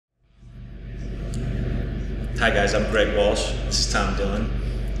Hi guys, I'm Greg Walsh. This is Tom Dillon.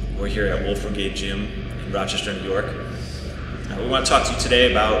 We're here at Brigade Gym in Rochester, New York. We want to talk to you today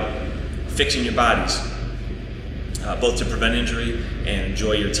about fixing your bodies, both to prevent injury and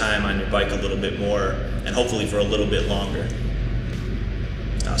enjoy your time on your bike a little bit more and hopefully for a little bit longer.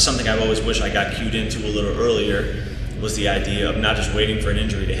 Something I've always wished I got cued into a little earlier was the idea of not just waiting for an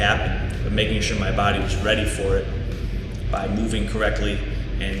injury to happen, but making sure my body was ready for it by moving correctly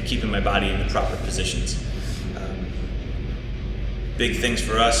and keeping my body in the proper positions. Big things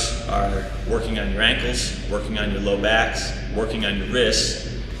for us are working on your ankles, working on your low backs, working on your wrists,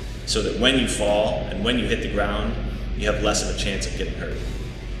 so that when you fall and when you hit the ground, you have less of a chance of getting hurt.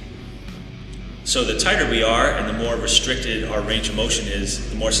 So the tighter we are and the more restricted our range of motion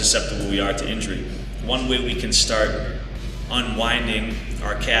is, the more susceptible we are to injury. One way we can start unwinding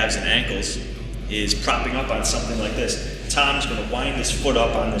our calves and ankles is propping up on something like this. Tom's going to wind his foot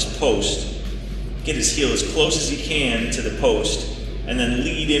up on this post, get his heel as close as he can to the post, and then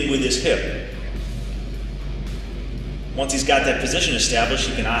lead in with his hip. Once he's got that position established,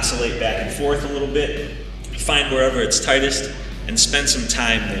 he can oscillate back and forth a little bit, find wherever it's tightest, and spend some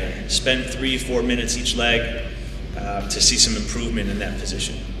time there. Spend 3-4 minutes each leg to see some improvement in that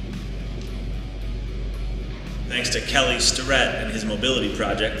position. Thanks to Kelly Starrett and his mobility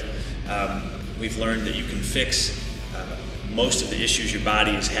project, we've learned that you can fix most of the issues your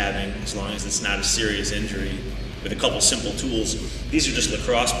body is having, as long as it's not a serious injury, with a couple simple tools. These are just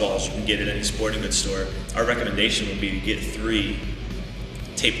lacrosse balls you can get at any sporting goods store. Our recommendation would be to get 3,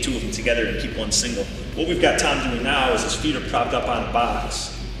 tape 2 of them together and keep one single. What we've got Tom doing now is his feet are propped up on a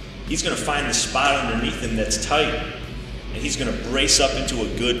box. He's going to find the spot underneath him that's tight, and he's going to brace up into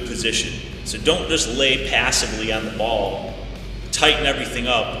a good position. So don't just lay passively on the ball. Tighten everything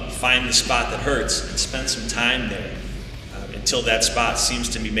up, find the spot that hurts, and spend some time there until that spot seems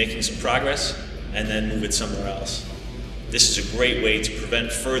to be making some progress, and then move it somewhere else. This is a great way to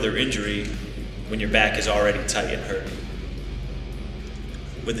prevent further injury when your back is already tight and hurt.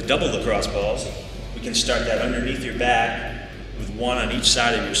 With the double lacrosse balls, we can start that underneath your back with one on each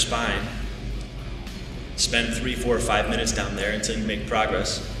side of your spine. Spend 3, 4, or 5 minutes down there until you make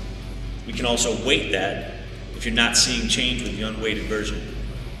progress. We can also weight that if you're not seeing change with the unweighted version.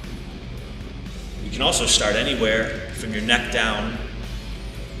 You can also start anywhere from your neck down,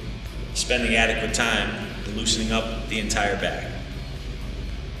 spending adequate time loosening up the entire back.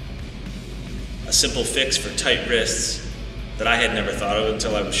 A simple fix for tight wrists that I had never thought of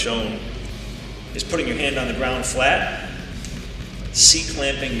until I was shown is putting your hand on the ground flat,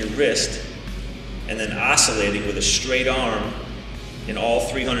 C-clamping your wrist, and then oscillating with a straight arm in all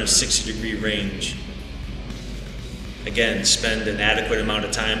 360-degree range. Again, spend an adequate amount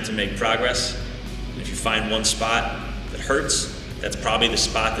of time to make progress. And if you find one spot that hurts, that's probably the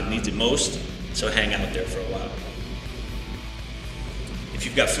spot that needs it most, so hang out there for a while. If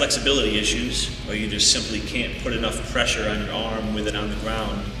you've got flexibility issues, or you just simply can't put enough pressure on your arm with it on the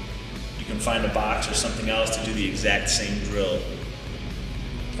ground, you can find a box or something else to do the exact same drill.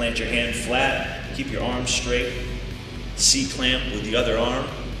 Plant your hand flat, keep your arm straight, C-clamp with the other arm,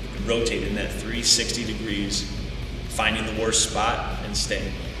 and rotate in that 360 degrees, finding the worst spot and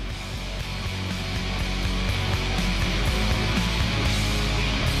staying.